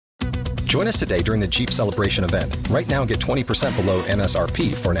Join us today during the Jeep Celebration event. Right now, get 20% below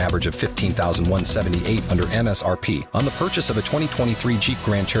MSRP for an average of $15,178 under MSRP on the purchase of a 2023 Jeep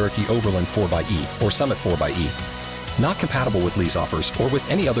Grand Cherokee Overland 4xE or Summit 4xE. Not compatible with lease offers or with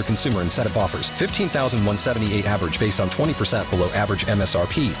any other consumer incentive offers. $15,178 average based on 20% below average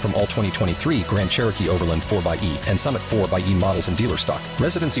MSRP from all 2023 Grand Cherokee Overland 4xE and Summit 4xE models in dealer stock.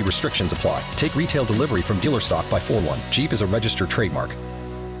 Residency restrictions apply. Take retail delivery from dealer stock by 4/1. Jeep is a registered trademark.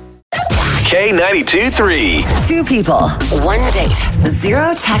 K92-3. Two people, one date,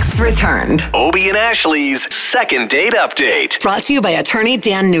 zero texts returned. Obie and Ashley's second date update. Brought to you by attorney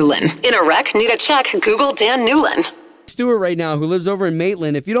Dan Newlin. In a wreck, need a check, Google Dan Newlin. Stuart right now, who lives over in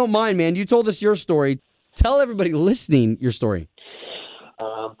Maitland. If you don't mind, man, you told us your story. Tell everybody listening your story.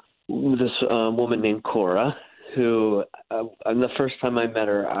 This woman named Cora, who the first time I met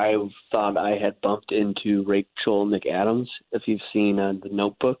her, I thought I had bumped into Rachel McAdams, if you've seen The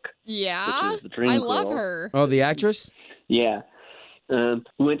Notebook. Yeah, which is the dream I girl. love her. Oh, the actress? Yeah. We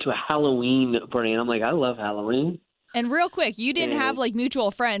went to a Halloween party, and I'm like, I love Halloween. And real quick, you didn't have like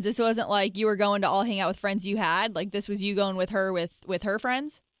mutual friends. This wasn't like you were going to all hang out with friends you had. Like this was you going with her with her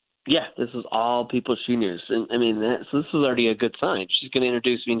friends. Yeah, this is all people she knew. And I mean, so this was already a good sign. She's going to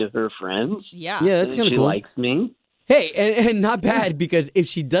introduce me to her friends. Yeah. Yeah, that's kind of She cool. likes me. Hey, and not bad, because if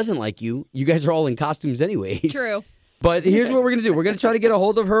she doesn't like you, you guys are all in costumes anyways. True. But here's what we're going to do. We're going to try to get a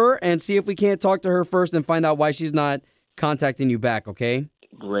hold of her and see if we can't talk to her first and find out why she's not contacting you back, okay?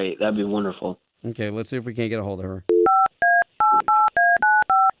 Great. That'd be wonderful. Okay, let's see if we can't get a hold of her.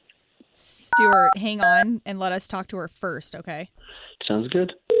 Stuart, hang on and let us talk to her first, okay? Sounds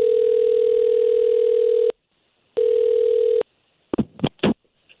good.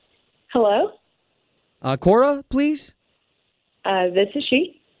 Hello? Cora, please? This is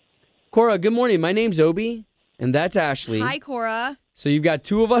she. Cora, good morning. My name's Obie, and that's Ashley. Hi, Cora. So you've got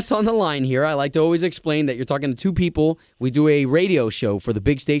two of us on the line here. I like to always explain that you're talking to two people. We do a radio show for the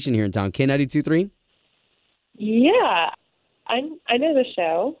big station here in town, K92.3. Yeah, I know the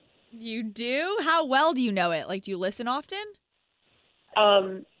show. You do? How well do you know it? Like, do you listen often?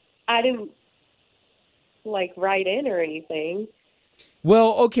 I didn't, write in or anything.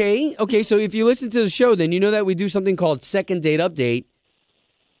 Well, okay. So if you listen to the show, then you know that we do something called Second Date Update.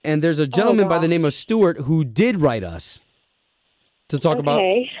 And there's a gentleman by the name of Stuart who did write us to talk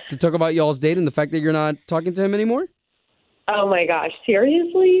about y'all's date and the fact that you're not talking to him anymore. Oh my gosh,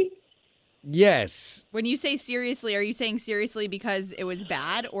 seriously? Yes. When you say seriously, are you saying seriously because it was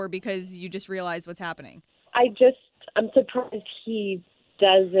bad or because you just realized what's happening? I'm surprised he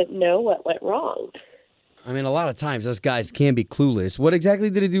doesn't know what went wrong. I mean, a lot of times us guys can be clueless. What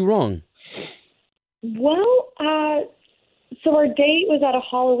exactly did he do wrong? Well, so our date was at a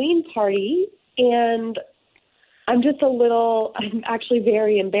Halloween party, and I'm actually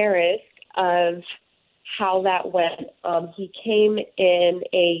very embarrassed of how that went. He came in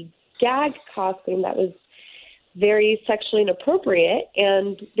a gag costume that was very sexually inappropriate,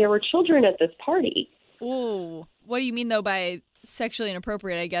 and there were children at this party. Ooh. What do you mean, though, by sexually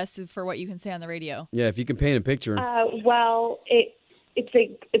inappropriate, I guess, for what you can say on the radio? Yeah, if you can paint a picture. Well,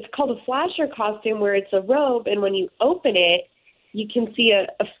 it's called a flasher costume, where it's a robe, and when you open it, you can see a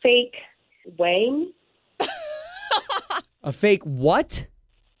fake wang. A fake what?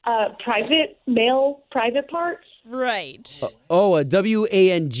 Male private parts. Right. A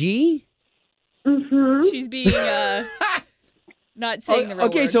W-A-N-G? Mm-hmm. She's being, not saying the real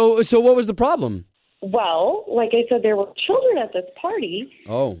okay, word. so what was the problem? Well, like I said, there were children at this party.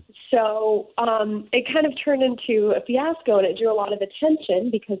 Oh. So it kind of turned into a fiasco, and it drew a lot of attention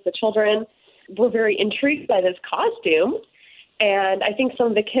because the children were very intrigued by this costume. And I think some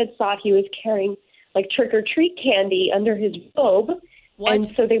of the kids thought he was carrying, trick-or-treat candy under his robe. What? And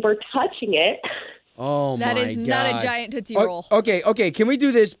so they were touching it. Oh, my God. That is not a giant Tootsie Roll. Okay. Can we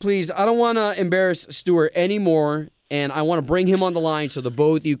do this, please? I don't want to embarrass Stuart anymore, and I want to bring him on the line so the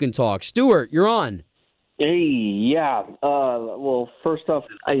both of you can talk. Stuart, you're on. Hey, yeah. Well, first off,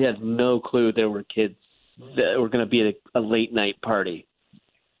 I had no clue there were kids that were going to be at a late-night party.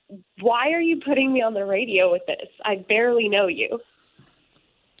 Why are you putting me on the radio with this? I barely know you.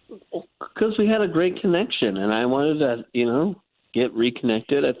 Because we had a great connection, and I wanted to, get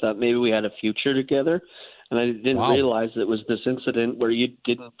reconnected. I thought maybe we had a future together, and I didn't realize it was this incident where you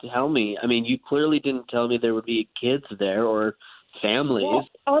didn't tell me. I mean, you clearly didn't tell me there would be kids there or families. Well,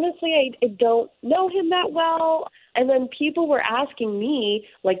 honestly, I don't know him that well. And then people were asking me,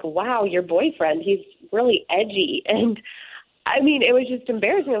 wow, your boyfriend, he's really edgy. And, I mean, it was just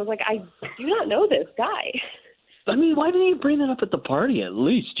embarrassing. I was like, I do not know this guy. I mean, why didn't you bring that up at the party at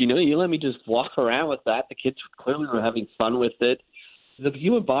least? You let me just walk around with that. The kids clearly were having fun with it. The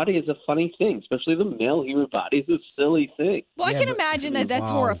human body is a funny thing, especially the male human body is a silly thing. Well, Yeah, I can but- imagine that's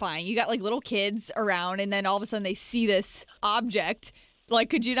Wow. horrifying. You got like little kids around, and then all of a sudden they see this object. Like,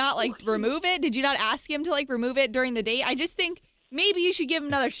 could you not like remove it? Did you not ask him to like remove it during the date? I just think maybe you should give him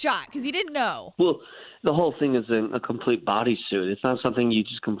another shot because he didn't know. Well, the whole thing is a complete bodysuit. It's not something you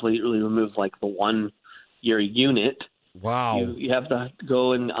just completely remove like your unit. Wow. You have to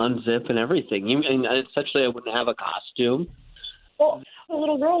go and unzip and everything. And essentially, I wouldn't have a costume. Well, the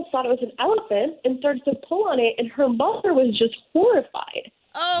little girl thought it was an elephant and started to pull on it, and her mother was just horrified.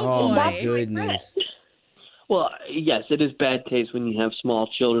 Oh, boy. my goodness. Well, yes, it is bad taste when you have small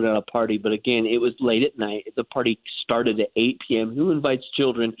children at a party. But again, it was late at night. The party started at 8 p.m. Who invites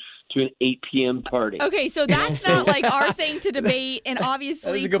children to an 8 p.m. party? Okay, so that's not like our thing to debate. And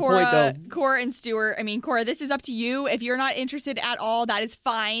obviously, That's a good point, though. Cora and Stuart, Cora, this is up to you. If you're not interested at all, that is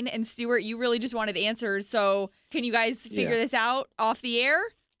fine. And Stuart, you really just wanted answers. So can you guys figure this out off the air?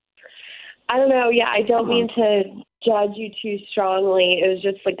 I don't know. Yeah, I don't mean to judge you too strongly. It was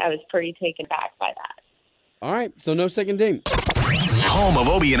just like I was pretty taken back by that. All right, so no second date. Home of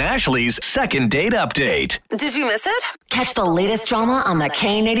Obie and Ashley's second date update. Did you miss it? Catch the latest drama on the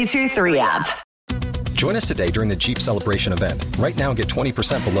K82-3 app. Join us today during the Jeep Celebration event. Right now, get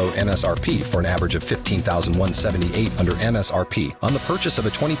 20% below MSRP for an average of $15,178 under MSRP on the purchase of a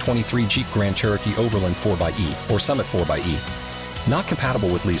 2023 Jeep Grand Cherokee Overland 4xE or Summit 4xE. Not compatible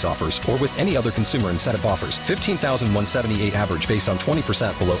with lease offers or with any other consumer incentive offers. $15,178 average based on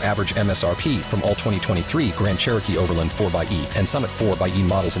 20% below average MSRP from all 2023 Grand Cherokee Overland 4xE and Summit 4xE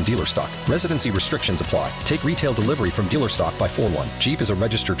models in dealer stock. Residency restrictions apply. Take retail delivery from dealer stock by 4/1. Jeep is a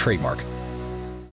registered trademark.